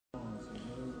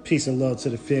Peace and love to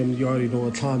the family. You already know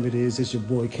what time it is. It's your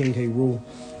boy King Hey Rule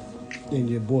and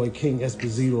your boy King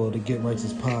Esposito of the Get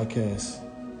Righteous podcast.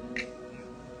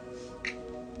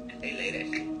 Hey,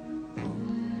 lady.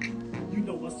 You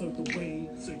know what's up the way,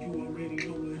 so you already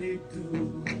know what it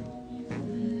do.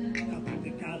 I think they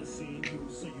gotta see you,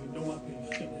 so you know I've been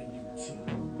feeling you too.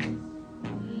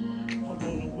 I'm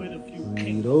rolling with a few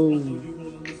kings. I know you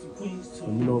rolling with some queens too.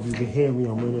 You know, if you can hear me,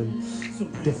 I'm in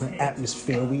a different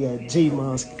atmosphere. We at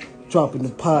G-Mon's dropping the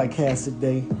podcast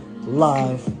today,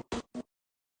 live.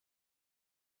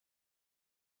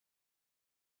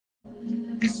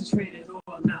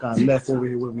 Got left over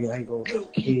here with me.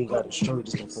 He ain't got his shirt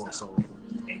just before, so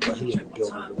but he in the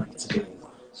building with me today.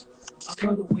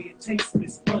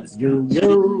 Yo,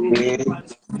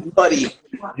 buddy.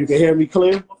 You can hear me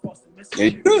clear? Yeah,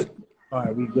 you good. All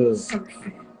right, we good.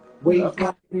 Wave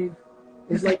riding,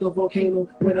 it's like a volcano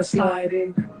when I slide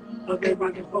in. They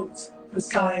rocking boats,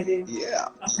 Poseidon. Yeah.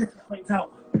 I pick the planes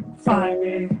out,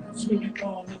 firing, swinging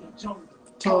ball in the jungle.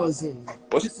 Tarzan.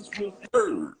 What's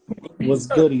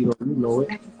good, you know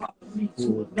it.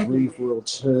 Real brief, real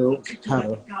chill.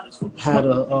 Had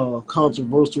a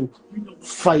controversial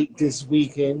fight this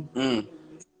weekend.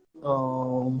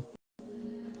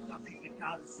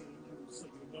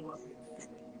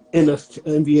 In the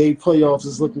NBA playoffs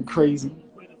is looking crazy.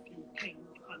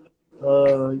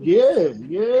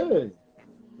 Yeah.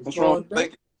 What's wrong with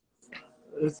Lakers?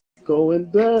 It's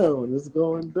going down. It's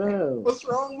going down. What's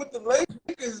wrong with the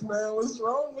Lakers, man? What's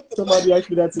wrong with the Somebody asked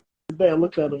me that today. I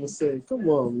looked at him and said, "Come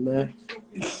on, man.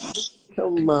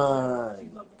 Come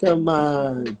on.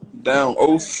 Down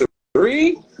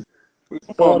 0-3? What's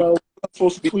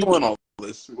supposed to be doing all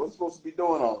this? What's supposed to be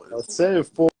doing all this? I said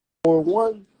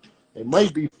 4-1. It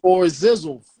might be 4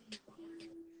 Zizzle.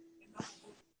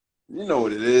 You know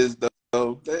what it is,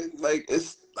 though.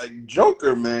 It's like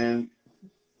Joker, man.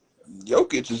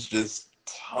 Jokic is just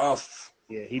tough.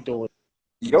 Yeah, he doing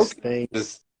Jokic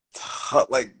is tough.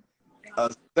 Like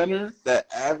a center that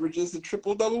averages a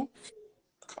triple-double.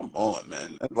 Come on,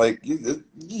 man. Like,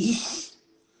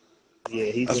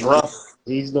 that's rough.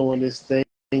 He's doing this thing.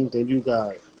 Then you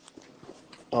got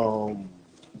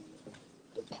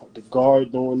the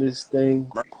guard doing this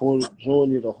thing. Porter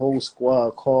Jr., the whole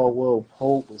squad, Caldwell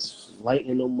Pope was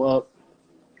lighting them up.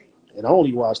 And I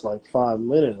only watched like 5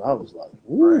 minutes. I was like,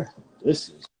 "Ooh,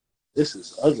 this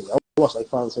is ugly." I watched like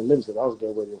 5 or 10 minutes because I was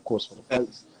getting ready, of course, for the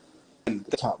fights.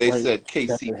 They said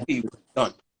KCP was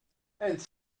done. And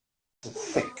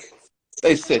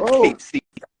they said KCP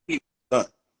was done.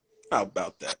 How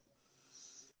about that?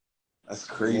 That's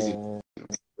crazy.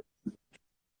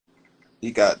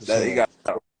 He got that. He got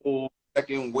a whole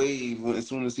second wave as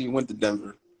soon as he went to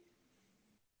Denver.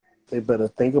 They better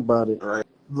think about it. Right.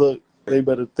 Look, they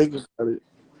better think about it.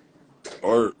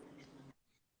 Or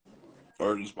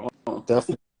just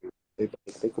definitely. They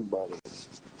better think about it.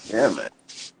 Yeah, man.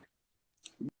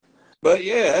 But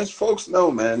yeah, as folks know,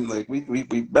 man, like we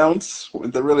bounce.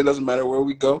 It really doesn't matter where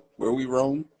we go, where we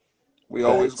roam. We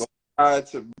always go try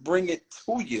to bring it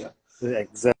to you.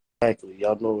 Exactly.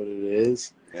 Y'all know what it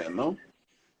is. Yeah, no.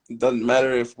 It doesn't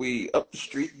matter if we up the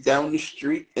street, down the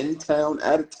street, in town,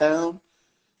 out of town,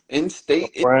 in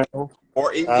state, or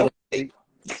in your state.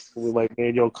 We might be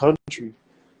in your country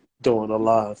doing a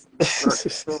live.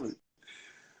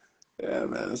 Yeah,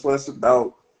 man. That's what it's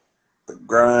about. The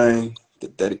grind, the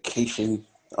dedication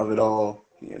of it all.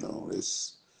 You know,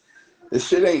 this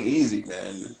shit ain't easy,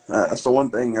 man. That's the one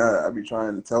thing I be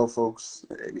trying to tell folks.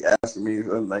 They be asking me,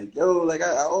 I'm like, yo, like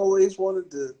I always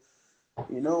wanted to,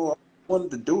 you know, I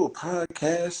wanted to do a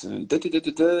podcast and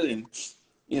and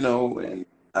you know, and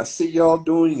I see y'all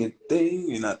doing your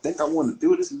thing, and I think I want to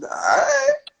do this. And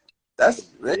that's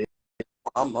it.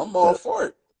 I'm all for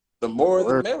it. The more,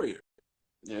 the merrier.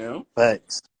 You know.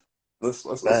 Facts. Let's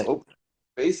open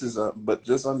faces up, but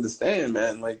just understand,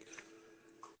 man. Like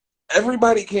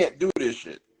everybody can't do this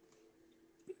shit.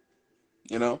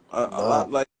 You know, a lot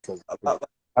like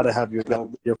gotta have your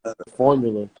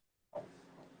formula.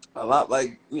 A lot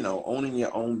like, you know, owning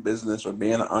your own business or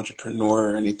being an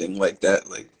entrepreneur or anything like that.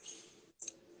 Like,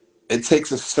 it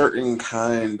takes a certain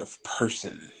kind of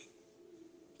person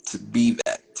to be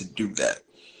that, to do that.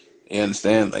 You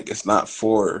understand? Like, it's not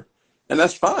for, and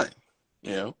that's fine.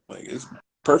 You know, like, it's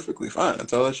perfectly fine. I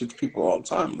tell that shit to people all the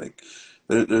time. Like,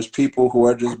 there's people who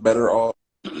are just better off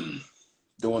doing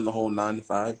the whole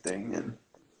 9-to-5 thing, and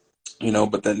you know.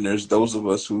 But then there's those of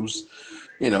us who's,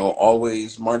 you know,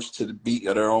 always march to the beat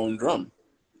of their own drum.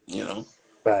 You know,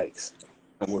 facts,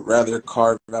 and would rather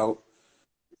carve out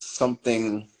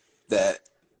something that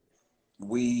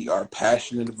we are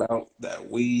passionate about, that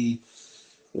we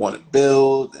want to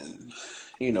build, and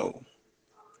you know,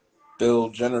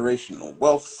 build generational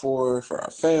wealth for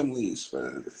our families,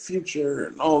 for the future,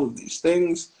 and all of these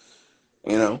things.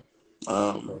 You know,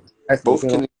 Actually, both been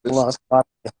can a exist. lot of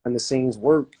behind the scenes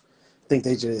work. I think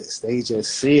they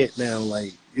just see it now,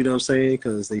 like, you know what I'm saying?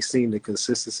 Because they seen the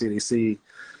consistency, they see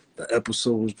the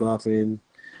episodes dropping,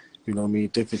 you know what I mean,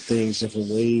 different things, different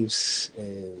waves,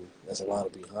 and there's a lot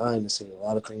of behind the scenes, a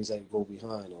lot of things that go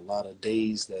behind, a lot of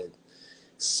days that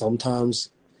sometimes,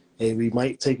 hey, we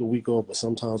might take a week off, but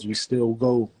sometimes we still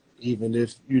go, even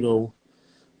if, you know,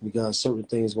 we got certain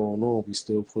things going on, we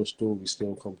still push through, we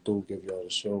still come through, give y'all the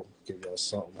show, give y'all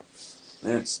something,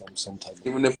 Yeah. some type of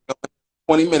Even if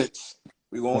 20 minutes,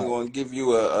 we're only right. going to give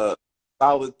you a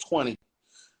solid 20.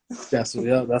 That's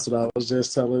what I was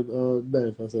just telling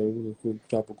Nev. I said we're gonna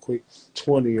drop a quick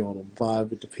 20 on them, vibe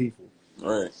with the people.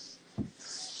 All right.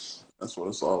 That's what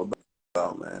it's all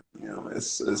about, man. You know,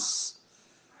 it's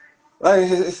like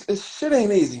it's shit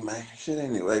ain't easy, man. Shit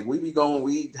ain't easy. Like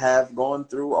we have gone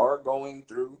through, are going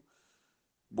through.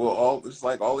 Well, all it's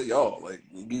like all of y'all, like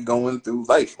we be going through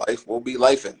life. Life will be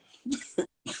lifing.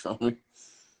 You feel me?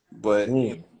 But you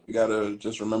know, Mm, you gotta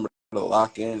just remember to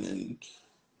lock in and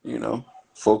you know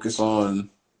focus on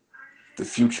the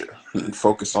future and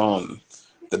focus on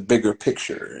the bigger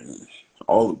picture and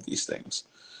all of these things.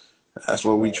 That's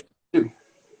what we try right. to do.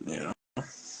 You know,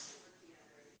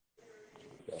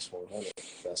 That's 100.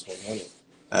 That's 100.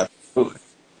 absolutely.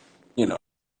 You know,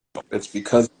 it's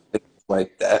because it's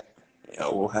like that. You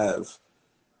know, we'll have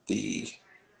the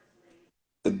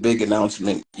big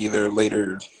announcement either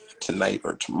later tonight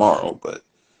or tomorrow. But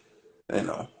you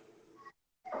know,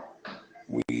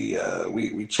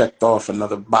 we checked off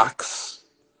another box.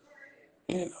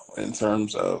 You know, in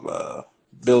terms of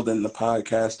building the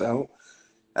podcast out.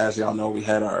 As y'all know, we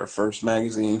had our first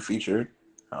magazine featured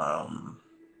um,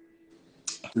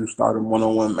 through Stardom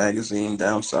 101 magazine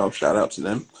down south. Shout out to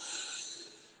them.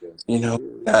 Yes. You know,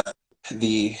 got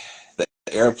the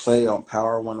airplay on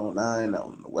Power 109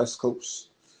 on the West Coast.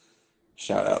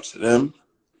 Shout out to them.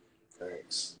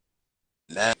 Thanks.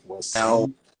 Now, What's now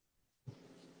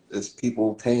there's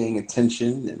people paying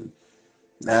attention, and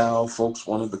now folks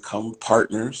want to become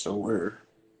partners. So we're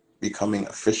becoming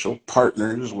official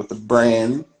partners with the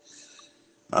brand.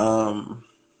 Um,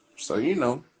 so you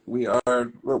know, we're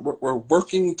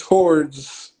working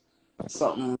towards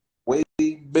something way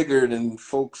bigger than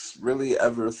folks really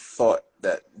ever thought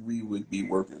that we would be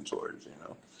working towards. You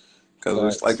know,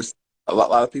 because it's like facts? a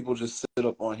lot of people just sit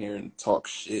up on here and talk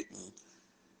shit, and,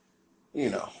 you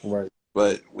know. Right.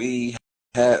 But we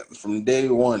had from day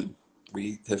one,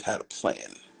 we have had a plan,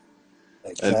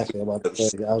 and Exactly. I'm about to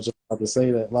say. I was just about to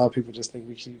say that a lot of people just think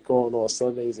we keep going on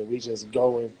Sundays and we just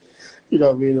going. You know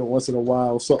what I mean? And once in a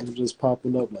while, something just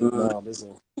popping up. Like, we, nah, this is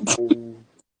a whole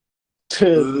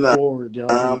nah, forward. You know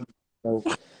what I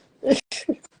mean?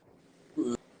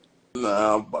 So,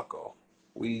 nah, Bucko.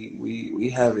 We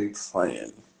have a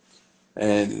plan,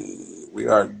 and we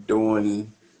are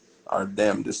doing our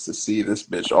damnedest to see this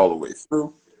bitch all the way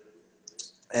through.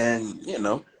 And you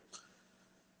know,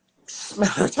 it's a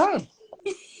matter of time.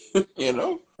 You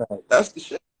know, that's the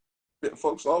shit.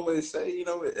 Folks always say, you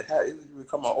know, it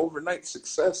become an overnight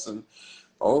success and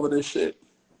all of this shit.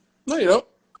 No, you don't.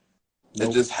 It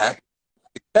nope. just happens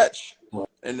to catch, Right.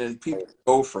 and then people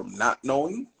go from not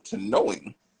knowing to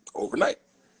knowing overnight.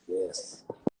 Yes.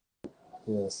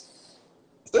 Yes.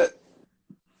 That's it.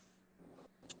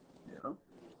 You know.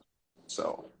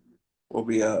 So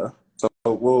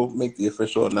we'll make the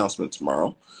official announcement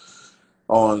tomorrow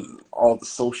on all the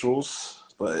socials,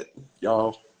 but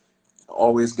y'all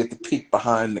always get the peek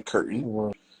behind the curtain,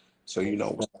 Right. so you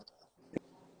know, you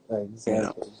know,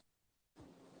 Exactly.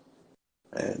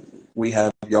 and we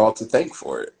have y'all to thank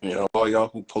for it. You know, all y'all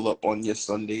who pull up on your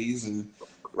Sundays and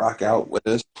rock out with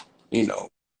us. You know,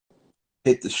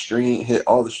 hit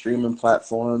all the streaming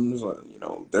platforms. You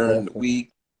know, during the Definitely.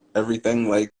 week, everything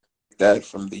like that,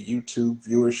 from the YouTube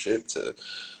viewership to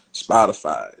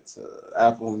Spotify to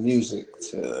Apple Music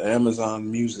to Amazon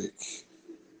Music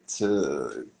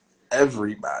to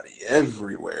everybody,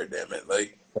 everywhere. Damn it,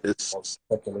 like it's I'm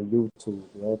checking the YouTube.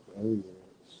 Yep. Everywhere.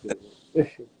 Shit.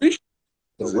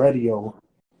 The it's, radio.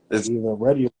 it's Even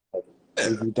radio.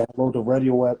 If you download the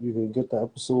radio app, you can get the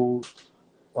episode.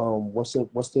 What's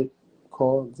it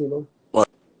called? You know, what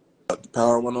the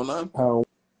Power 109. Pound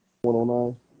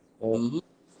 109. Mm-hmm.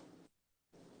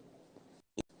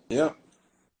 Yeah,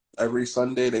 every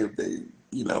Sunday they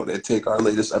you know they take our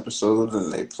latest episodes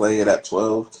and they play it at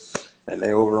 12, and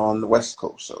they over on the West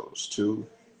Coast, so it's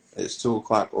 2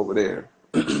 o'clock over there.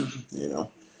 You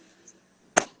know,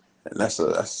 and that's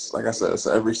like I said, it's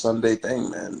an every Sunday thing,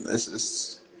 man. This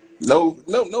is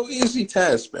No easy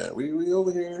task, man. We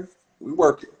over here, we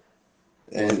working.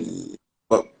 And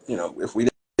but if we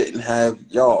didn't have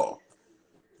y'all,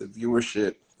 the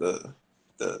viewership, the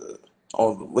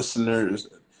all the listeners,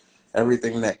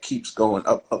 everything that keeps going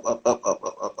up,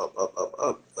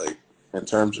 like in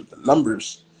terms of the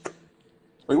numbers,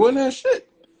 we wouldn't have shit.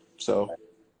 So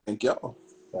thank y'all.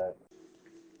 Right.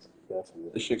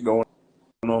 Definitely. This shit going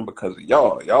on because of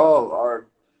y'all. Y'all are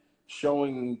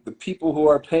showing the people who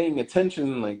are paying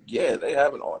attention, like, yeah, they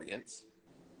have an audience.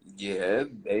 Yeah,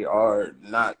 they are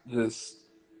not just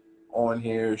on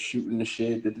here shooting the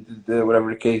shit,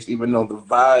 whatever the case, even though the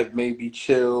vibe may be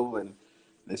chill and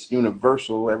it's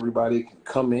universal, everybody can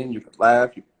come in, you can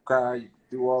laugh, you can cry, you can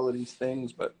do all of these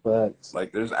things, but Facts.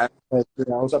 like there's I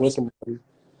was with somebody.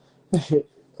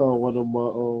 One of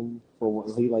my for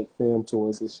he like fam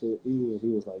tours and shit. He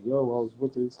was like, "Yo, I was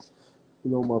with this,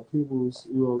 my people's,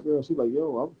 girl." She's like,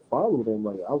 "Yo, I follow them.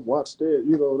 Like, I watched that,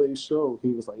 they show."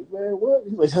 He was like, "Man, what?"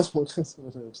 He's like, "That's what I'm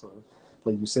saying."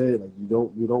 Like you said, like you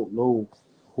don't know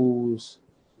who's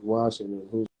watching and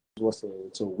who's listening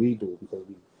until we do because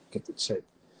we get to check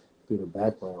through the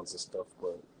backgrounds and stuff.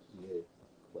 But yeah,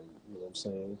 like what I'm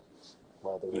saying,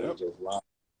 rather than just lie,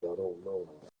 y'all don't know.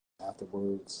 Like,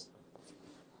 afterwards,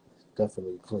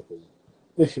 definitely clicking.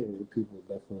 People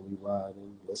definitely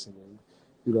riding, listening.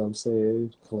 You know what I'm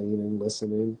saying? Cleaning,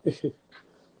 listening,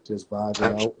 just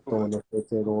vibing out, throwing the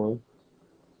headset on.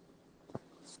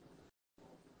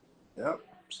 Yep.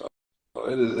 So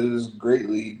it is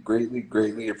greatly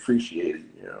appreciated.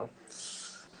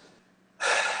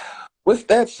 With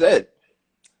that said,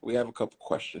 we have a couple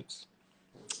questions.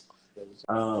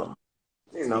 You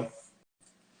know,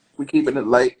 we keeping it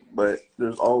light, but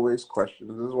there's always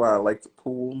questions. This is why I like to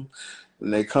pool them.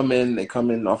 And they come in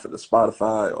off of the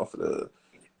Spotify,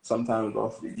 sometimes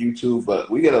off of the YouTube, but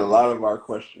we get a lot of our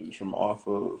questions from off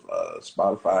of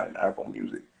Spotify and Apple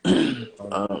Music.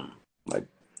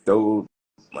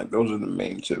 Like those are the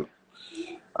main two.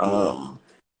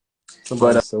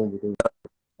 Somebody But told me they're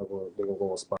gonna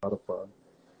go on Spotify.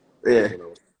 yeah,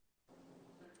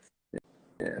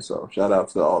 yeah. So shout out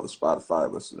to all the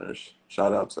Spotify listeners.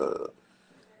 Shout out to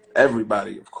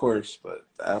everybody, of course, but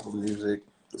the Apple Music,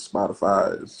 the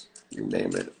Spotify's, you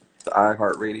name it, the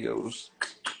iHeartRadios.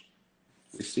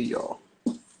 We see y'all.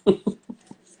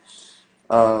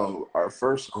 Our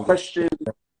first question.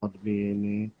 Want to be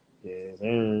in there?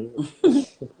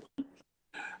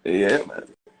 Yeah, man.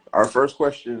 Our first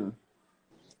question.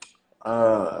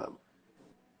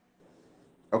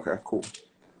 Okay, cool.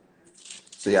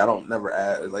 See, I don't never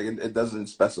add, like it doesn't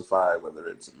specify whether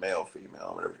it's a male,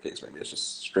 female, whatever the case may be. It's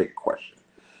just a straight question.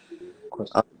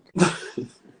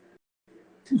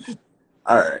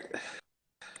 All right.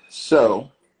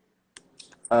 So,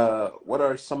 what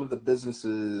are some of the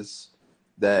businesses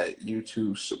that you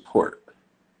two support?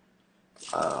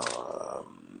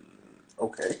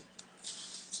 Okay,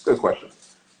 it's a good question.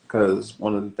 Because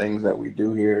one of the things that we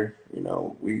do here,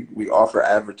 we offer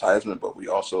advertisement, but we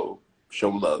also show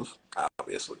love,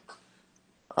 obviously.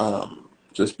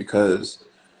 Just because,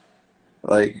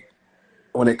 like,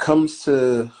 when it comes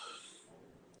to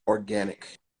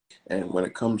organic and when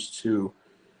it comes to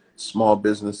small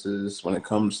businesses, when it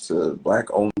comes to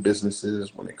Black-owned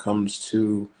businesses, when it comes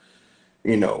to,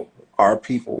 our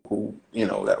people who,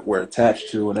 that we're attached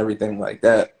to and everything like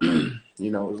that,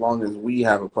 as long as we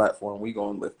have a platform, we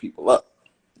gonna lift people up.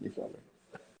 You feel me?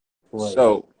 Right.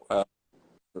 So,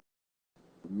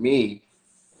 me,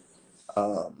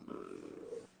 I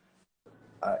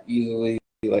easily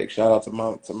shout out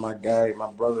to my guy,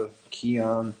 my brother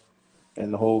Keon,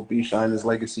 and the whole Be Shiners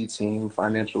Legacy team,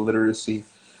 financial literacy.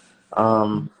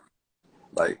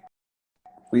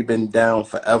 We've been down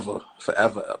forever,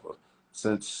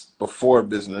 since before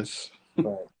business.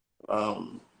 Right.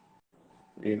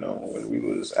 When we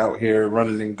was out here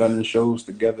running and gunning shows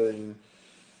together and,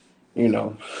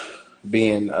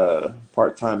 being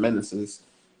part-time menaces.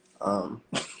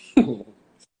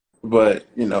 But,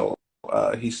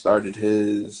 he started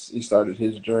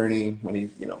his journey when he,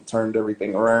 turned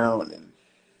everything around, and,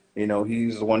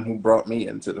 he's the one who brought me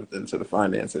into the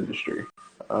finance industry.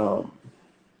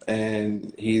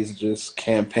 And he's just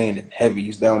campaigning heavy.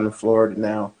 He's down in Florida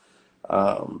now.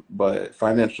 But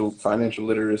financial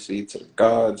literacy to the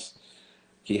gods.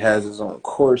 He has his own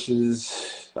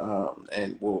courses,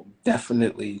 and will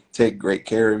definitely take great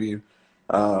care of you.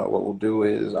 What we'll do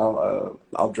is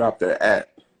I'll drop their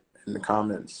in the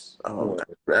comments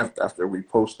after we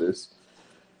post this.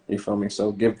 You feel me?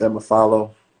 So give them a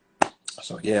follow.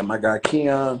 So yeah, my guy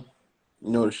Keon,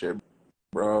 you know the shit,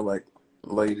 bro. Like,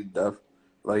 love you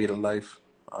to life.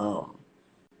 I'll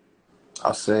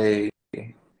say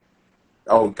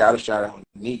Oh, gotta shout out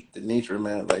Neat, the Nitra,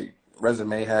 man. Like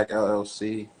Resume Hack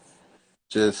LLC.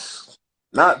 Just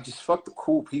not just fuck the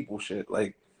cool people shit.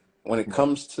 Like when it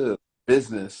comes to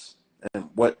business and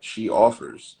what she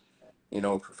offers,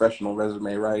 professional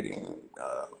resume writing,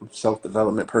 self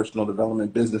development, personal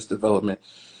development, business development,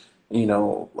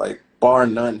 like bar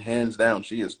none, hands down,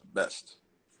 she is the best.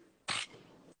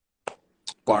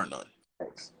 Bar none.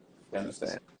 Thanks. You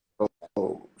understand?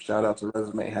 So shout out to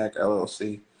Resume Hack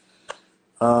LLC.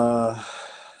 Uh,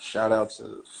 Shout out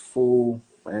to Fool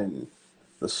and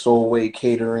the Soul Way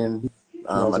Catering. Yeah,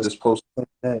 I I just just posted.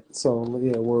 that. So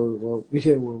yeah,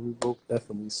 we both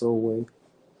definitely so way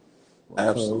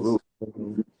because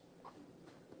Absolutely.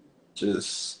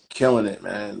 Just killing it,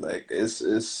 man. Like it's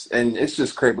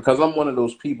just crazy because I'm one of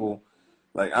those people.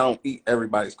 Like I don't eat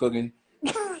everybody's cooking.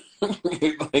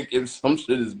 Like if some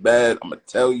shit is bad, I'm gonna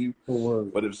tell you.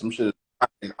 word, But if some shit is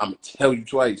fine, I'm gonna tell you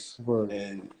twice. word,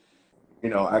 And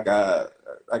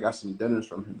I got some dinners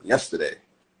from him yesterday.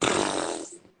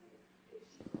 That's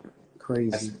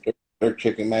crazy, dirt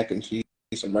chicken, mac and cheese,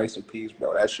 some rice and peas,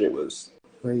 bro. That shit was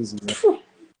crazy, man.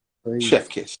 chef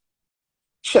Crazy, kiss,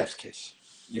 chef's kiss.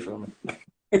 You feel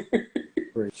me?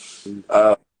 crazy.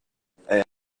 Uh,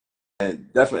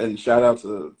 and definitely, and shout out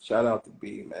to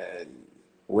B, man,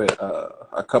 with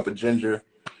a cup of ginger.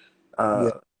 Yeah,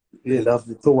 Uh, yeah. That's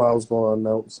the 2 hours going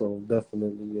out. So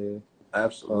definitely, yeah. So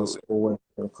Absolutely, way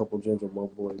and a couple ginger, my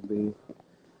boy B.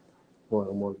 For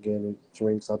them organic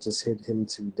drinks. I just hit him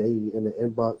today in the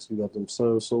inbox. We got them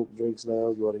Serve soap drinks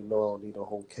now. You already know I don't need a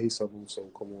whole case of them, so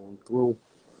come on through.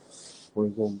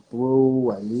 Bring them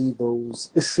through. I need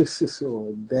those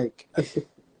on deck. Definitely.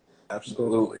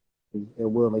 absolutely. And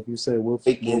we'll, like you said, we'll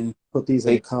Taking put these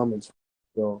in the take comments.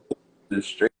 So, the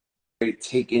straight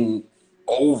taking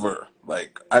over.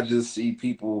 Like I just see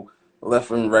people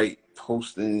left and right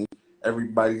posting.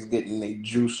 Everybody's getting their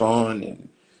juice on, and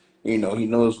he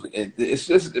knows it's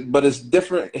just, but it's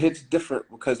different. It's different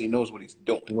because he knows what he's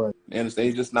doing. right. You understand?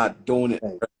 He's just not doing it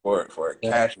Right. for a Right.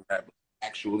 cash grab. He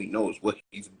actually knows what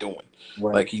he's doing.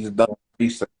 Right. Like he's done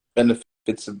research,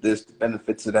 benefits of this, the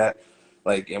benefits of that.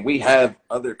 Like, and we have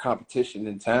other competition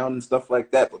in town and stuff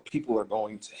like that, but people are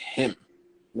going to him.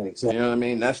 Exactly. You know what I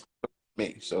mean? That's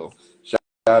me. So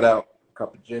shout out,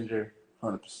 cup of ginger,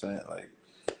 100%. Like,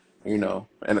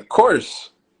 and of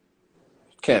course.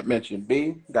 Can't mention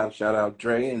B. Got to shout out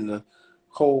Dre and the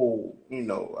whole,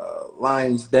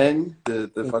 Lions Den,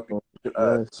 the fucking.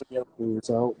 Yes. We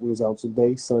was out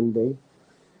today, Sunday.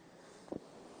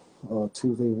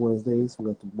 Tuesday, Wednesdays, we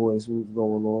got the boys group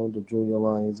going on, the junior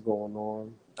lions going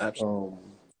on. Absolutely.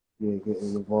 Yeah,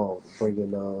 getting involved,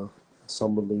 bringing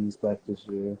summer leagues back this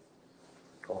year.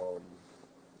 Um,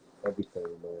 everything,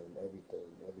 man,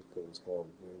 everything's going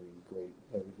really great.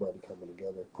 Everybody coming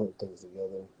together, putting things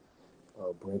together,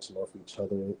 branching off each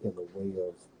other in the way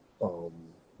of,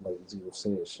 like Zero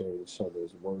said, sharing each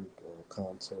other's work,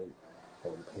 content,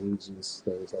 pages,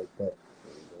 things like that.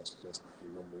 And that's just the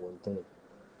number one thing.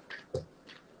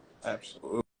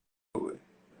 Absolutely.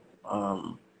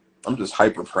 I'm just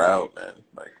hyper proud, man.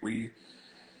 Like we're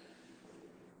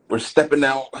stepping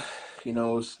out.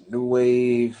 It's new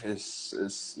wave. It's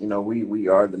we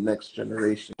are the next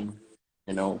generation.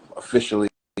 Officially,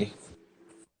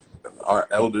 our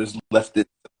elders left it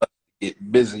to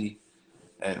get busy,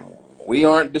 and we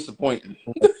aren't disappointing.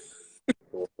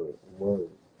 Word,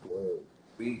 word.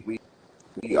 We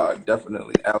are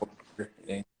definitely out here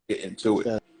and getting to it.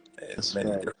 And That's many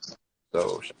right. different.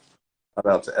 So shout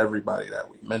out to everybody that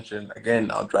we mentioned. Again,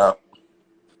 I'll drop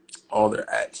all their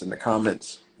ats in the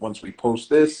comments once we post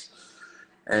this.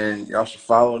 And y'all should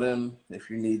follow them if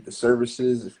you need the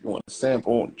services, if you want to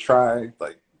sample and try,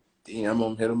 like DM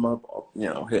them, hit them up,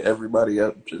 hit everybody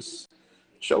up. Just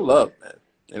show love, man.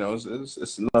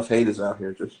 It's enough haters out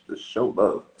here. Just show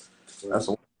love. That's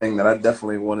one thing that I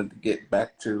definitely wanted to get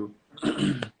back to,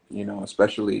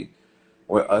 especially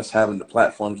with us having the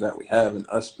platforms that we have and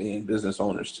us being business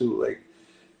owners too. Like,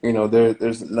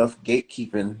 there's enough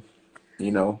gatekeeping,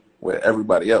 with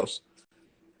everybody else.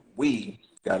 We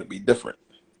got to be different.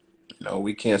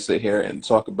 We can't sit here and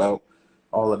talk about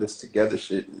all of this together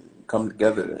shit and come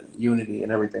together in unity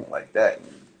and everything like that.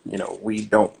 We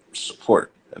don't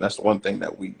support. And that's the one thing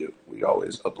that we do. We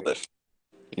always uplift.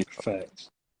 Facts.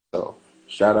 So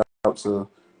shout out to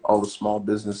all the small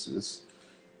businesses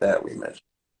that we mentioned.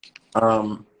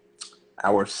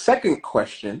 Our second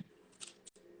question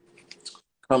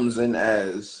comes in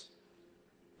as,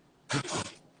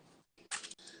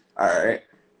 all right,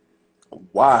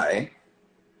 why?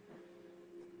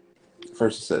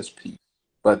 First it says peace,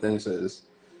 but then it says,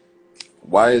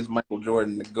 why is Michael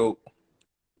Jordan the GOAT?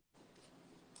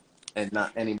 and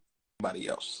not anybody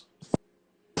else.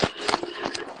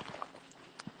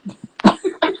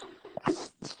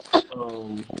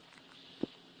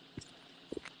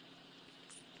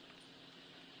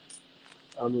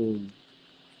 I mean,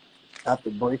 after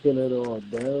breaking it all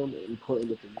down and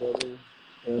putting it together,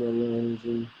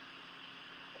 analyzing,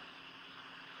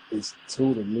 it's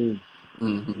two to me.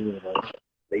 Mm-hmm. You know, like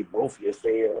they both your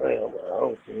favorite. I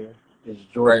don't care. It's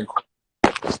Right.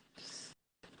 Jordan.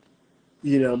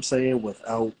 You know what I'm saying?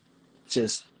 Without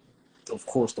just, of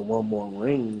course, the one more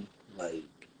ring. Like,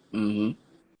 Mm-hmm.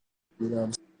 you know what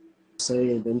I'm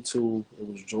saying? Them two, it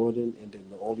was Jordan, and then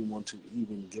the only one to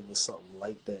even give us something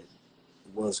like that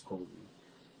was Kobe.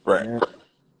 Right. Now,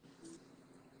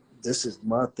 this is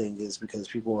my thing is because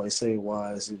people always say,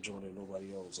 why is it Jordan and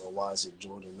nobody else? Or why is it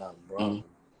Jordan not Bron?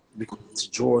 Mm-hmm. Because it's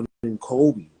Jordan and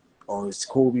Kobe. Or it's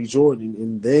Kobe Jordan.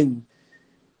 And then,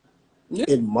 Yeah.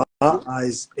 in my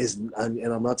eyes, and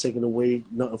I'm not taking away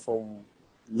nothing from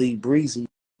Lee Breezy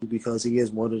because he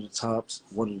is one of the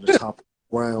top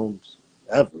rounds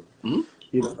ever. Mm-hmm.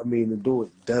 You know what I mean? To do it,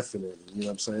 definitely. You know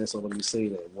what I'm saying? So let me say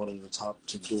that. One of the top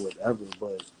to do it ever.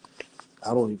 But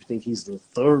I don't even think he's the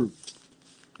third.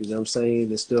 You know what I'm saying?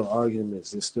 There's still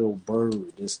arguments. There's still Bird.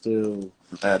 There's still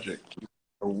Magic.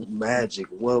 Magic.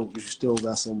 Well, you still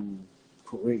got some.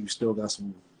 You still got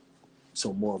some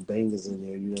more bangers in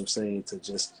there. You know what I'm saying? To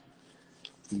just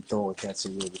be throwing cats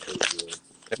in there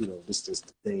because this is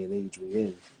the day and age we're in.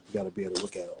 You got to be able to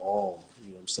look at it all. You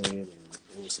know what I'm saying? And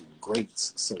there was some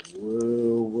greats, some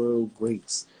real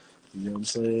greats. You know what I'm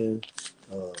saying?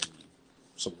 Um,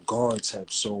 some guards have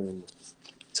shown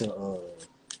to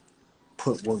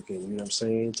put work in, you know what I'm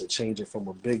saying? To change it from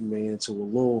a big man to a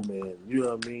little man, you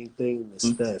know what I mean? Thing, the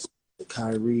Mm-hmm. Steph, the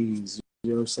Kyries, you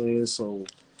know what I'm saying? So,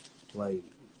 like,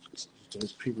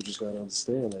 just people just gotta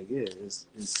understand, like, yeah,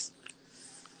 it's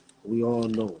we all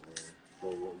know,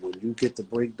 man. When you get the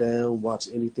breakdown, watch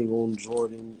anything on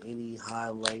Jordan, any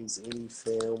highlights, any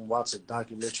film, watch a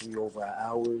documentary over an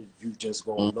hour, you just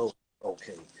gonna know,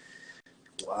 okay,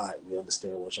 why we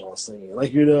understand what y'all saying.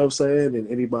 Like, you know what I'm saying? And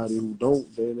anybody who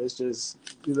don't, then it's just,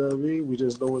 you know what I mean? We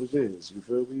just know what it is. You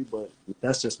feel me? But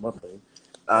that's just my thing.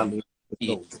 I mean,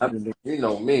 Yeah, no, you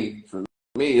know me. For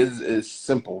me, it's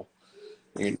simple.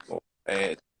 You know,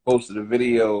 and posted a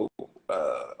video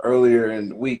earlier in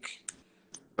the week,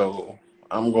 so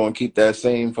I'm going to keep that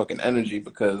same fucking energy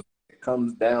because it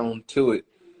comes down to it.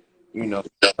 You know,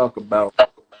 talk about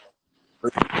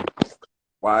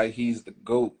why he's the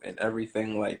GOAT and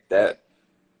everything like that.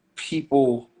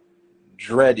 People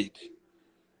dreaded,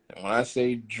 and when I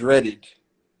say dreaded,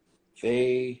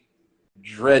 they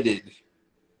dreaded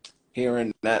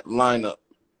hearing that lineup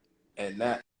and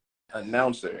that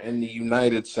announcer in the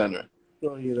United Center.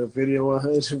 oh, yeah, the video I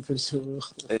had,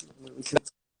 And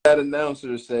that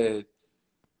announcer said,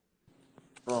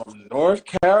 from North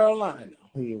Carolina,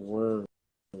 hey, word,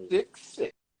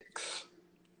 6'6",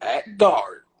 at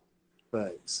guard.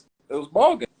 facts. It was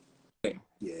ball game.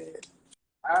 Yeah,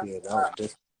 I, yeah, that I was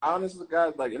different. honestly,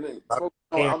 guys, like, and then, folks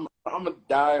know And I'm a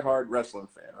diehard wrestling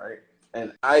fan, right?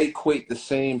 And I equate the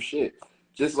same shit.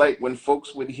 Just like when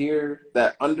folks would hear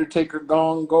that Undertaker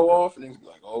gong go off, and they'd be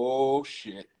like, "Oh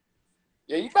shit,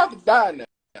 yeah, you about to die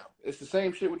now." It's the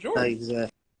same shit with Jordan. exactly,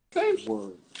 Same,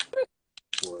 word,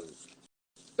 word.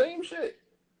 same shit.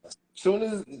 Soon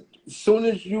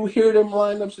as you hear them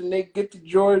lineups and they get to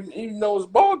Jordan, even though it's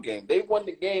ball game, they won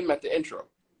the game at the intro.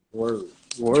 Word,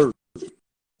 word,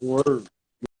 word.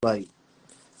 Like,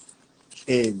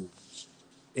 and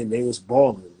they was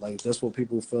balling. Like, that's what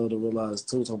people fail to realize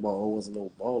too. Talking about, oh, wasn't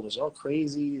no ballers. Y'all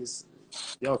crazy.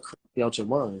 Y'all crazy out your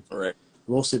mind. Right.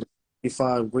 Most of the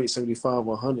 75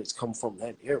 100s come from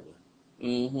that era.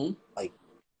 Mm-hmm. Like,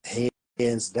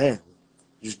 hands down.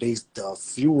 A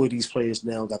few of these players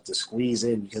now got to squeeze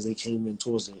in because they came in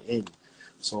towards the end.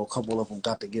 So a couple of them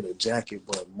got to get a jacket,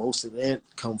 but most of that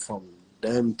come from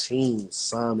them teams: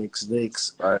 Sonics,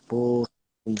 Knicks, Right. Bulls,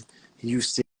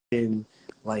 Houston.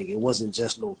 Like, it wasn't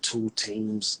just no two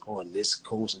teams on this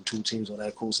coast and two teams on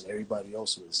that coast, and everybody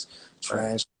else was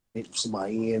trash. It was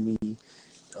Miami,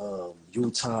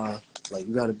 Utah. Like,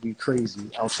 you got to be crazy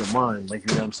out your mind. Like,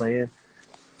 you know what I'm saying?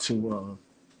 To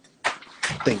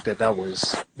think that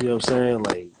was, you know what I'm saying?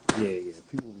 Like, yeah.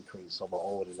 People be crazy. So about,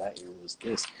 oh, that era was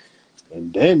this.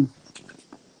 And then,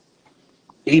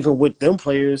 even with them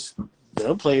players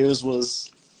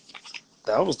was,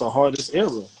 that was the hardest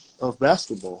era of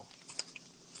basketball.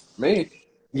 Me.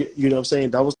 You know what I'm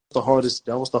saying? That was the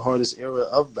hardest era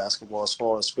of basketball as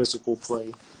far as physical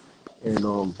play and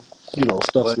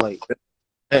stuff But like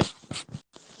that.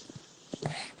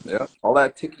 Yeah, all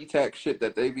that ticky tack shit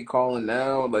that they be calling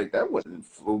now, like that wouldn't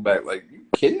flew back. Like, you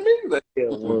kidding me? Like, Yeah,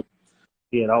 well,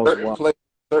 yeah, that was certain wild. play,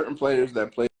 certain players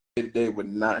that play today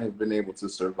would not have been able to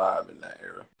survive in that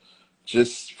era,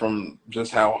 just from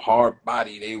just how hard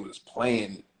body they was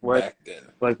playing Right, back then.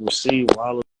 like Rasheed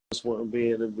Wallace wouldn't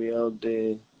be able to be out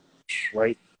there,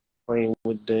 right, playing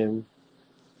with them.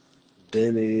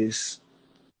 Dennis,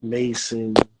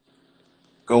 Mason,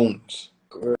 Goons,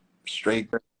 straight.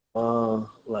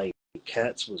 like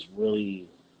Cats was really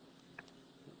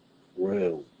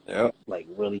real, Yeah. like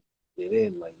really get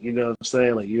in, like you know what I'm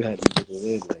saying, like you had to get it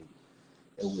in, like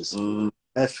it was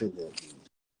definitely,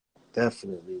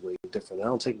 definitely way different. I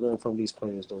don't take nothing from these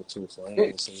players though too, so I ain't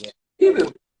gonna say that. Either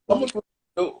some Like, of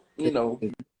them, you know,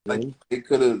 like then, they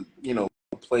could have,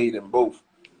 played in both.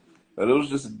 But it was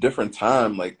just a different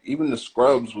time. Like even the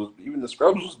Scrubs was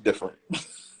different.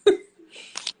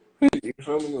 You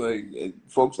feel me? Like,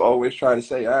 folks always try to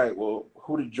say, all right, well,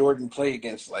 who did Jordan play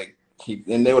against? Like,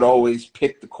 and they would always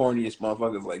pick the corniest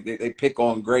motherfuckers. Like they pick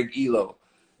on Greg Elo.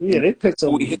 yeah, they picked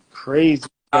Who he some hit crazy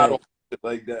out on guys. shit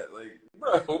like that. Like,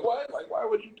 bro, why? Like, why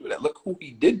would you do that? Look who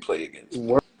he did play against,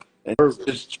 and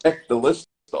just check the list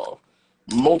off.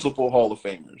 Multiple Hall of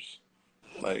Famers.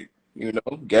 Like,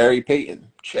 Gary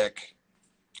Payton, check.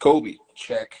 Kobe,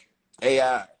 check.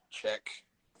 AI, check.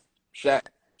 Shaq,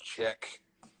 check.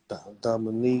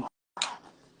 Dominique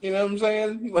You know what I'm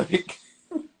saying? Like,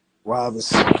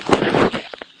 Robinson,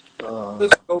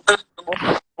 this goes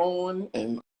on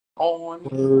and on and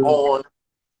Bird, on.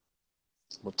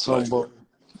 Like, Mutombo,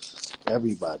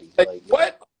 everybody. Like,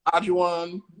 what?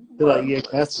 Ajuan, they're like, bro. yeah,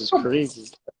 Cats is crazy.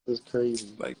 Cats is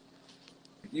crazy. Like,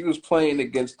 he was playing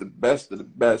against the best of the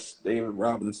best. David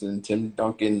Robinson, Tim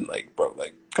Duncan. Like, bro,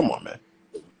 like, come on, man.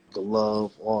 The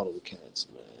love, all of the Cats,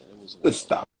 man. It was Just wild.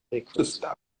 stop. They Just crazy.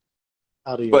 stop.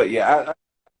 How do But y'all? yeah,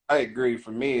 I agree.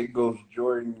 For me, it goes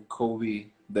Jordan, Kobe,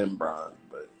 then Bron.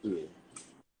 But Yeah,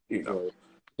 you know, right.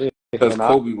 Yeah, because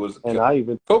Kobe was a killer. I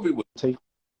even Kobe was take,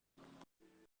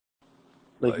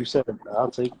 like you like, said,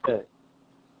 I'll take that.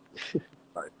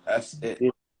 that's it. Yeah,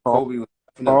 Carl, Kobe was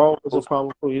definitely Carl was a most.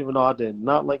 problem for you, even though I did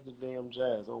not like the damn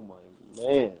Jazz. Oh my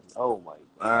man, oh my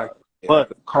I, god. yeah,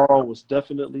 But Carl was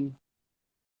definitely.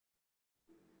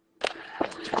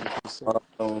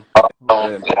 um,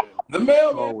 yeah, the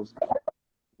mailman. Carl was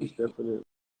definitely.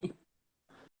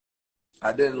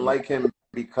 I didn't like him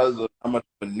because of how much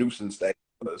of a nuisance that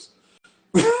he was.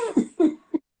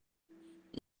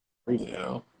 you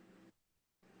know,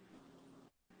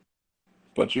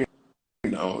 but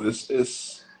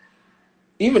it's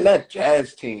even that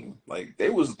Jazz team, like they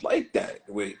was like that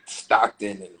with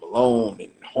Stockton and Malone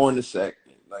and Hornacek,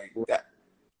 and like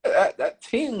that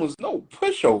team was no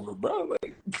pushover, bro.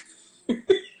 Like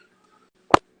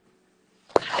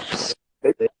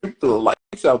they took the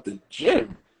lights out the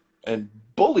gym and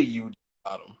bully you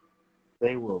about them.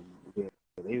 They were, yeah,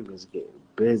 they was getting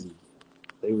busy.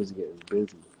 They was getting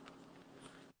busy.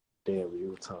 Damn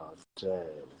Utah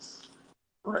Jazz.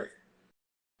 Right.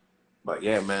 But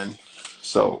yeah, man.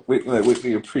 So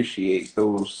we appreciate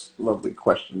those lovely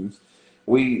questions.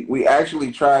 We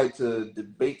actually tried to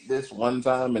debate this one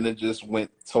time and it just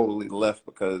went totally left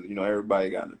because everybody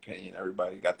got an opinion,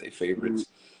 everybody got their favorites.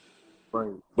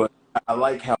 Right. But I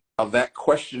like how that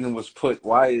question was put.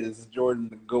 Why is Jordan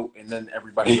the GOAT? And then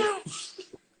everybody else.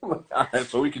 All right,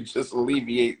 so we can just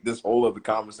alleviate this whole other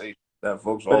conversation that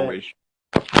folks always.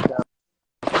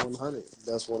 100.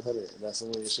 That's 100. That's the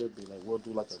way it should be. Like we'll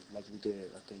do like we did.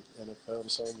 I think NFL or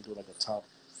something. We do like a top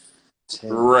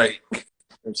 10. Right. You know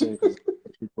what I'm saying because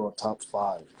we go a top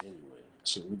 5 anyway.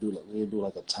 So we do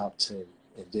like a top 10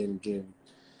 and then give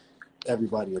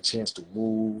everybody a chance to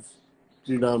move.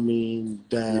 You know what I mean?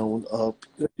 Down, up.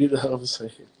 You know what I'm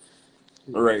saying?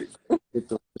 Right. Get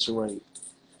the pitch right.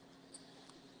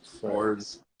 Or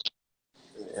Facts.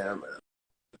 yeah, man.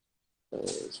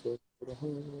 For the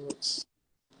Hearts.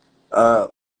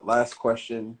 Last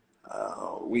question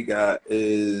we got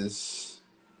is,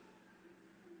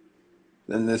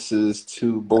 and this is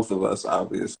to both of us,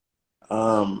 obviously.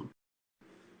 Um,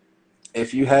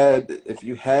 if you had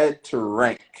to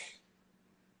rank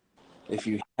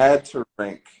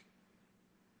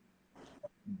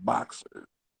boxers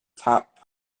top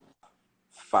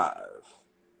 5,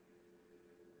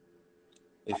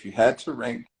 if you had to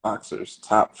rank boxers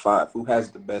top 5, who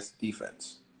has the best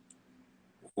defense?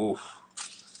 Oof.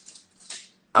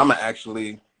 I'm gonna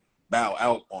actually bow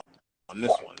out on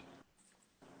this one.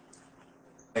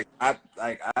 I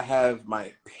have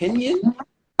my opinion,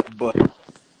 but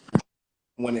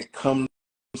when it comes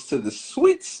to the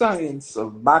sweet science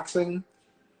of boxing,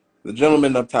 the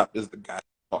gentleman up top is the guy to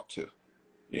talk to.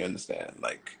 You understand?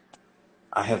 Like,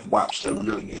 I have watched a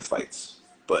million fights,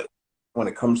 but when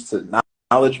it comes to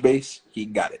knowledge base, he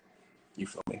got it. You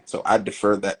feel me? So I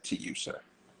defer that to you, sir.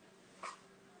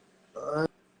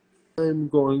 I'm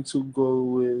going to go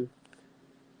with,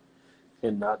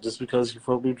 and not just because you're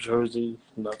from New Jersey,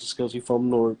 not just because you're from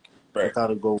Newark. I Right.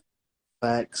 gotta go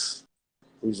facts,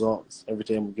 results.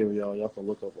 Everything I'm giving y'all can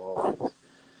look up all of it.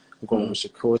 I'm going with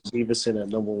Shakur Stevenson at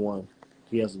number one.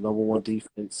 He has the number one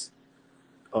defense.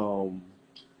 Um,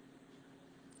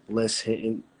 less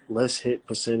hit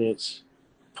percentage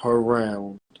per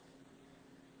round.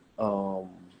 Um,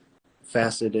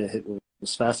 faster than hit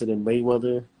was faster than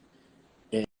Mayweather,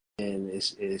 and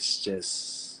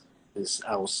it's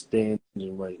outstanding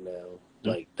right now.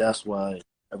 Like that's why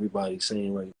everybody's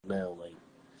saying right now, like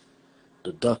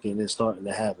the ducking is starting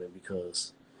to happen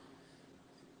because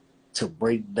to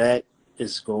break that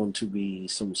is going to be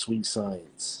some sweet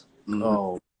science.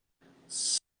 Mm-hmm.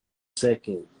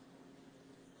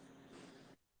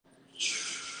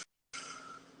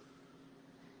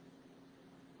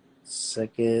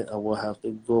 Second, I will have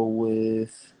to go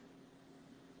with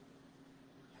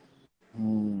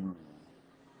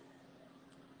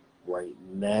right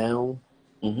now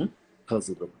Mm-hmm. because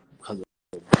of the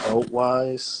belt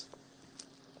wise,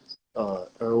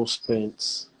 Earl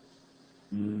Spence,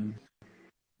 Mm-hmm.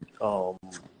 all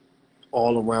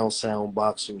around sound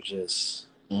boxer, just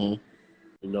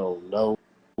no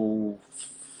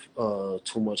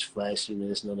too much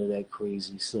flashiness, none of that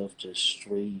crazy stuff, just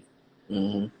straight.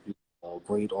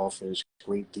 Great offense,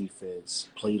 great defense,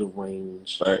 play the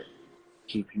range, Right.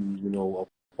 keep you up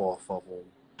off of them,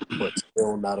 but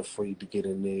still not afraid to get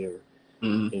in there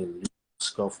and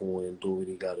scuffle and do what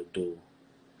he got to do.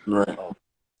 Right.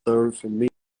 Third for me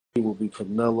will be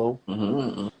Canelo.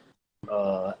 Mm-hmm.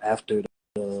 After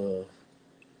the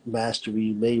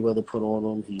mastery Mayweather put on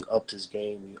him, he upped his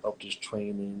game, he upped his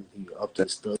training, he upped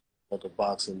his study of the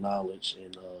boxing knowledge,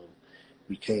 and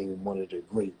became one of the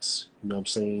greats. You know what I'm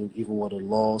saying? Even with a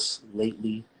loss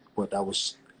lately, but that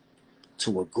was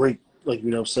to a great, like,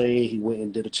 you know what I'm saying? He went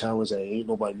and did a challenge that ain't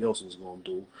nobody else was going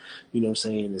to do. You know what I'm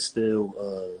saying? And still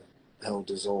held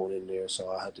his own in there. So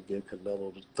I had to give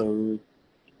Canelo the third.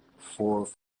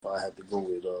 Fourth, I had to go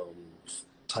with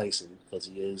Tyson because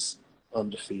he is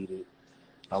undefeated.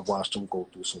 I watched him go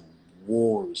through some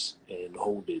wars and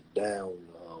hold it down.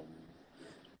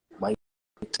 Might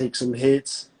take some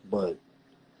hits, but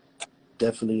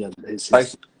definitely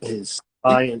his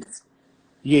science.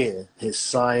 Yeah, his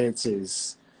science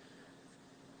is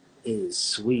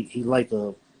sweet. He like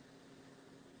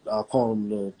I call him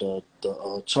the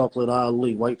chocolate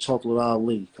Ali, white chocolate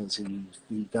Ali, because he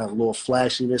got a little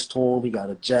flashiness to him. He got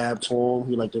a jab to him.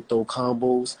 He like to throw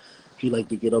combos. He like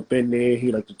to get up in there.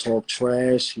 He like to talk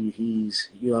trash. He's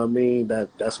you know what I mean.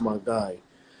 That's my guy.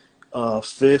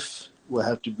 Fifth will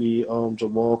have to be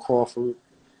Jamal Crawford,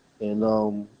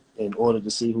 and in order to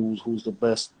see who's the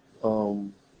best out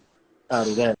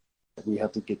of that, we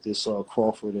have to get this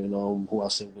Crawford and who I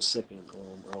said was second,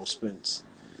 Earl Spence,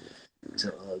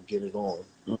 to get it on.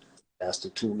 That's the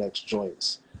two next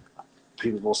joints.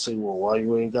 People gonna say, well, why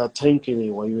you ain't got Tank in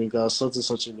there? Why you ain't got such and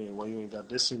such in there? Why you ain't got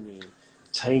this in there?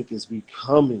 Tank is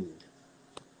becoming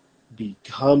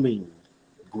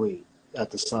great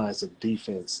at the science of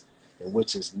defense, and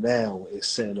which is now is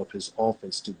setting up his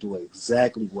offense to do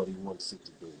exactly what he wants it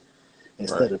to do.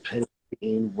 Instead of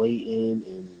waiting,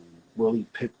 and really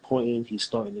pinpointing, he's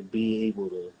starting to be able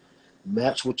to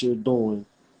match what you're doing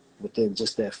within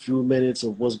just that few minutes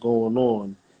of what's going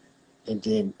on, and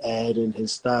then add in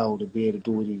his style to be able to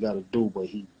do what he got to do. But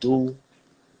he do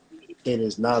and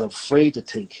is not afraid to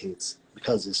take hits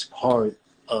because it's part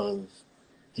of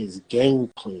his game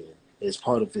plan. It's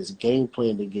part of his game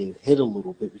plan to get hit a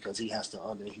little bit because he has to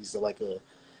he's like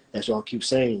as y'all keep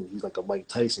saying, he's like a Mike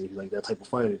Tyson. He's like that type of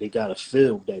fighter. They got to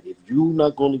feel that if you're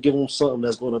not going to give him something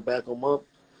that's going to back him up,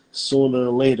 sooner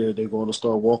or later they're going to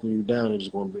start walking you down and it's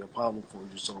going to be a problem for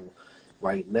you. So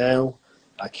right now,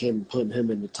 I can't put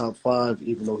him in the top five,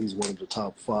 even though he's one of the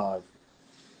top five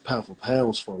pound for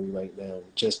pounds for me right now,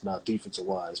 just not defensive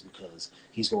wise, because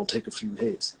he's going to take a few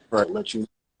hits to let you know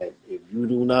that if you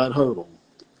do not hurt him,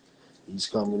 he's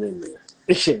coming in there.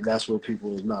 And that's what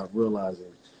people is not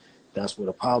realizing. That's where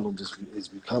the problem is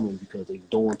becoming because they're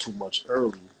doing too much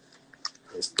early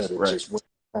instead of just winning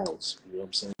pounds. You know what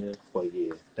I'm saying? But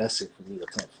yeah, that's it for me. The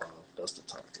top five. That's the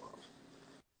top five.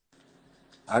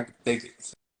 I think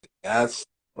that's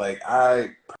like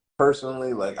I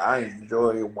personally like I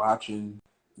enjoy watching.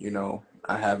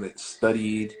 I haven't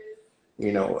studied.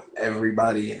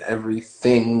 Everybody and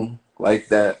everything like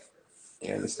that.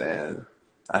 You understand?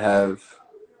 I have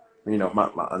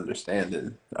my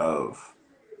understanding of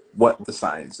what the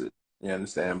science is. You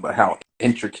understand? But how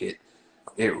intricate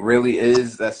it really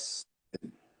is, that's,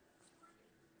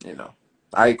 you know,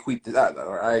 I equate that,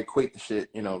 or I equate the shit,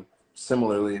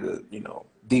 similarly to,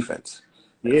 defense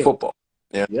and Yeah, football.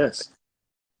 Yeah. yes.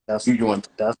 You doing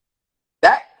That's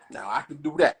that? Now I can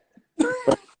do that.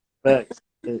 fact.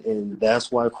 And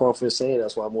that's why Crawford's saying,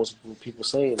 that's why most people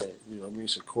saying that, I mean,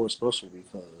 it's a core special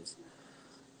because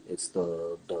it's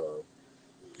the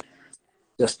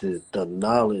just the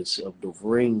knowledge of the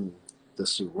ring, the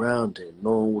surrounding,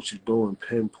 knowing what you're doing,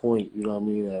 pinpoint, you know what I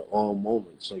mean, at all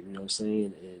moments. Like, you know what I'm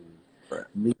saying? And Right.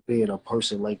 me being a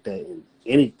person like that in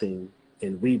anything,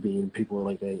 and we being people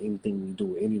like that in anything we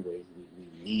do anyway,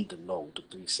 we need to know the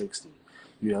 360.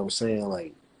 You know what I'm saying?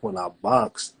 Like, when I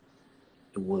boxed,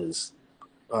 it was,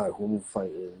 all right, who am I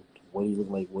fighting? What do you look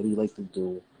like? What do you like to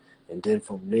do? And then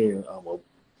from there,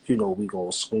 we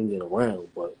gonna swing it around.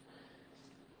 But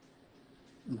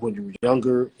when you're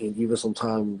younger, and even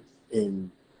sometime in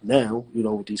now,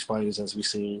 with these fighters as we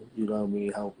seen, you know what I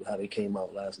mean, how they came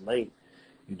out last night.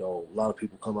 A lot of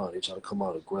people come out, they try to come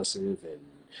out aggressive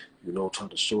and, try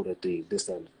to show that they this,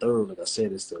 that, and the third. Like I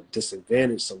said, it's a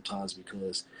disadvantage sometimes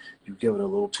because you give it a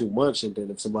little too much, and then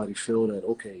if somebody feel that,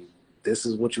 okay, this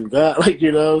is what you got, like,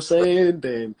 you know what I'm saying,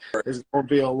 then it's going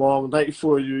to be a long night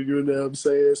for you, you know what I'm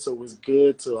saying? So it's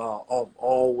good to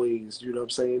always, you know what I'm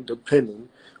saying, depending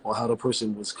on how the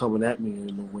person was coming at me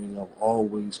in the ring, I've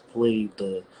always played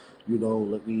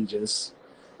let me just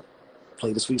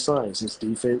play the sweet science. It's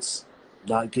defense,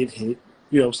 not get hit.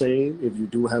 You know what I'm saying? If you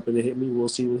do happen to hit me, we'll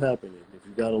see what's happening. If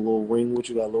you got a little ring with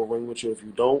you, got a little ring with you. If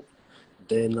you don't,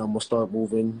 then I'm gonna start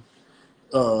moving.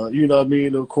 You know what I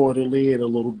mean, accordingly and a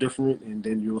little different, and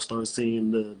then you'll start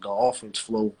seeing the offense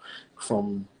flow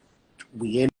from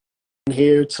we in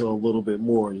here to a little bit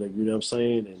more. Like, you know what I'm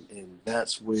saying, and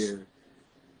that's where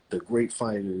the great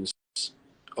fighters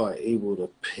are able to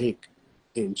pick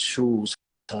and choose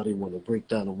how they want to break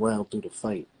down a round through the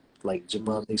fight. Like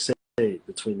Javante said,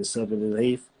 between the 7th and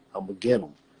 8th, I'm going to get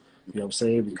him. You know what I'm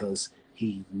saying? Because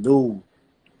he knew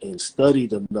and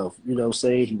studied enough. You know what I'm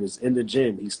saying? He was in the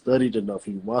gym. He studied enough.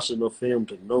 He watched enough film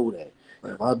to know that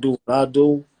Right. if I do what I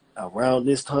do around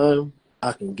this time,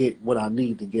 I can get what I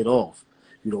need to get off.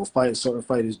 Certain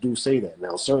fighters do say that.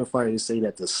 Now, certain fighters say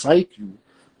that to psych you,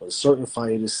 but certain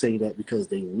fighters say that because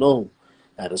they know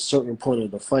at a certain point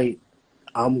of the fight,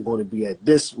 I'm going to be at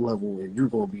this level and you're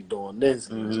going to be doing this,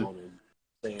 and it's going to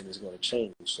saying it's going to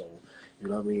change. So, you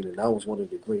know what I mean? And that was one of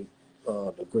the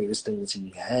greatest things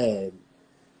he had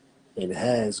and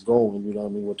has going. You know what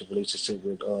I mean? With the relationship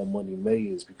with Money May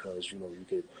is because you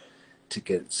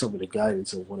get some of the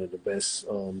guidance of one of the best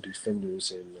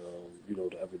defenders and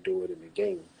to ever do it in the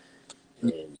game.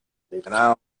 And they, And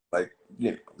I like,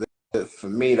 for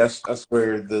me, that's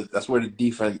where the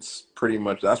defense pretty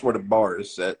much, that's where the bar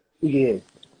is set. yeah,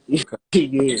 Because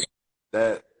yeah.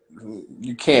 that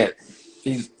you can't.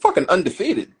 He's fucking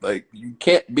undefeated. Like, you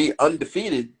can't be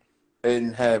undefeated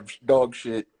and have dog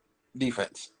shit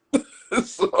defense.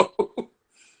 So if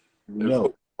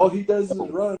No, all he does is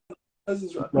run, does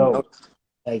is run. no,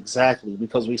 exactly.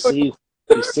 Because we seen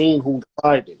who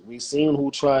tried it. We seen who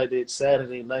tried it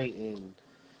Saturday night, and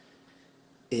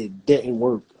it didn't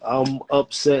work. I'm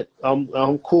upset. I'm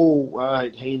cool. All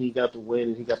right, Haney got the win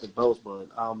and he got the belts, but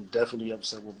I'm definitely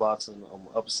upset with boxing. I'm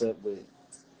upset with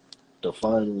the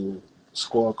final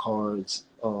scorecards.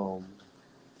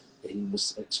 He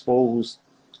was exposed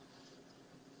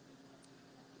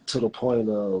to the point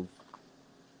of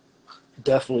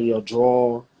definitely a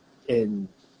draw, and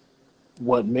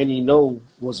what many know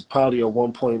was probably a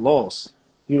 1 point loss.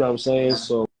 You know what I'm saying?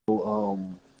 So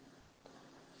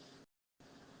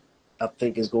I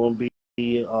think it's going to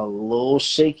be a little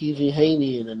shaky for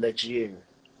Haney in the next year.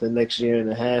 The next year and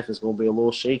a half is going to be a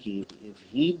little shaky. If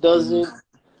he doesn't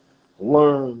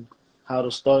learn how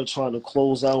to start trying to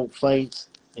close out fights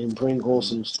and bring on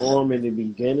some storm in the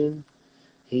beginning,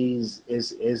 he's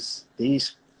is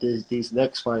these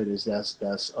next fighters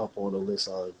that's up on the list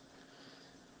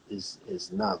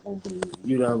is not going to be,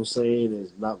 you know what I'm saying,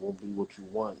 is not going to be what you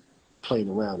want playing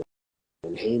around.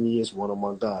 And Haney is one of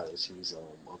my guys. He's a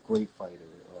great fighter.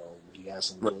 He has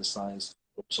some good science.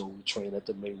 So we train at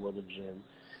the Mayweather gym.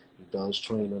 He does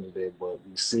train under there, but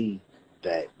we see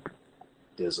that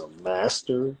there's a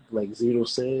master, like Zito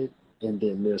said, and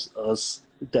then there's us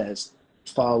that's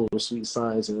follow the sweet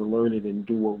science and learn it and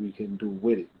do what we can do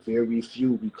with it. Very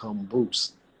few become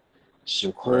Bruce.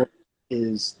 Shakur Right.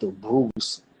 is the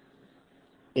Bruce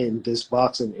in this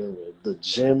boxing era. The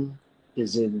gym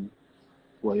is in,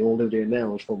 he don't live there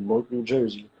now. It's from Newark, New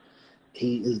Jersey.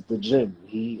 He is the gym.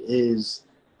 He is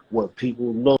what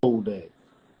people know that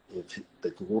if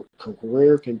the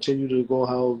career continue to go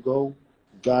how it go,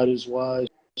 guidance wise,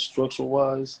 structure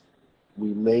wise,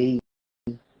 we may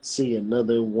see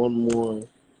another one more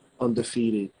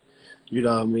undefeated, you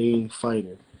know what I mean,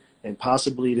 fighter. And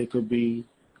possibly there could be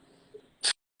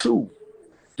two,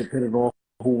 depending on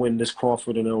who win this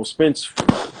Crawford and Errol Spence.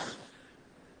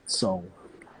 So,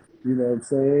 you know what I'm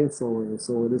saying? So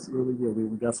it is really good.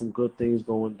 We got some good things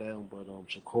going down, but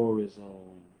Shakur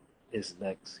is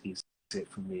next. He's it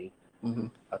for me. Mm-hmm.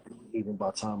 I think even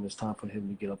by the time it's time for him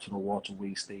to get up to the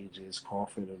welterweight stages,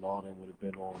 Crawford and all them would have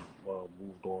been on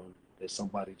moved on. There's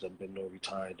somebody that's been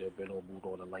retired. They've been on moved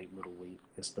on to light middleweight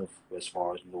and stuff as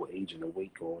far as age and the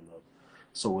weight going up.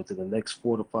 So within the next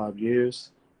 4 to 5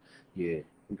 years, yeah,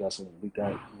 we got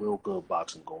real good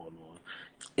boxing going on.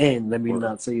 And let me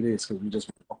not say this because we just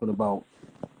been talking about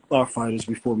our fighters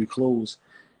before we close.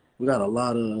 We got a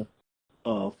lot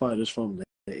of fighters from the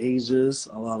Asias,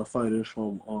 a lot of fighters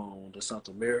from the South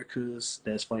Americas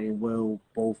that's fighting well,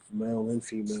 both male and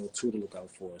female, too, to look out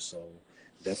for. So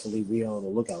definitely be on the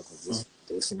lookout because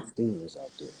there's some steamers out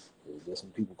there. There's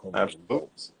some people coming in Absolutely.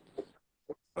 boats.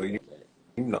 Oh, you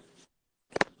know,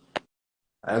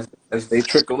 as they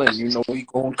trickle in, we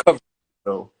gonna cover.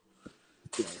 So,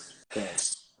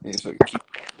 Yes. yeah, so keep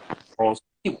all.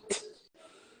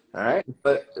 All right,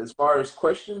 but as far as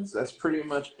questions, that's pretty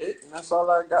much it, and that's all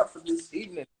I got for this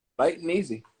evening. Light and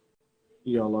easy.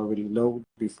 Y'all already know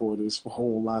before this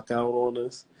whole lockout on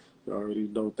us. You already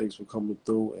know. Thanks for coming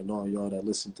through, and all y'all that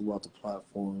listen throughout the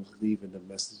platforms, leaving the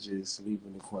messages,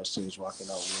 leaving the questions, rocking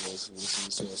out with us,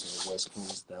 listening to us on the West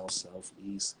Coast, down south,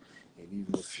 east, and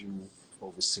even a few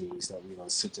overseas that we done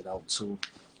sent it out to.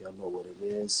 Y'all know what it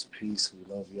is. Peace.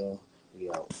 We love y'all. We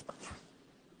out.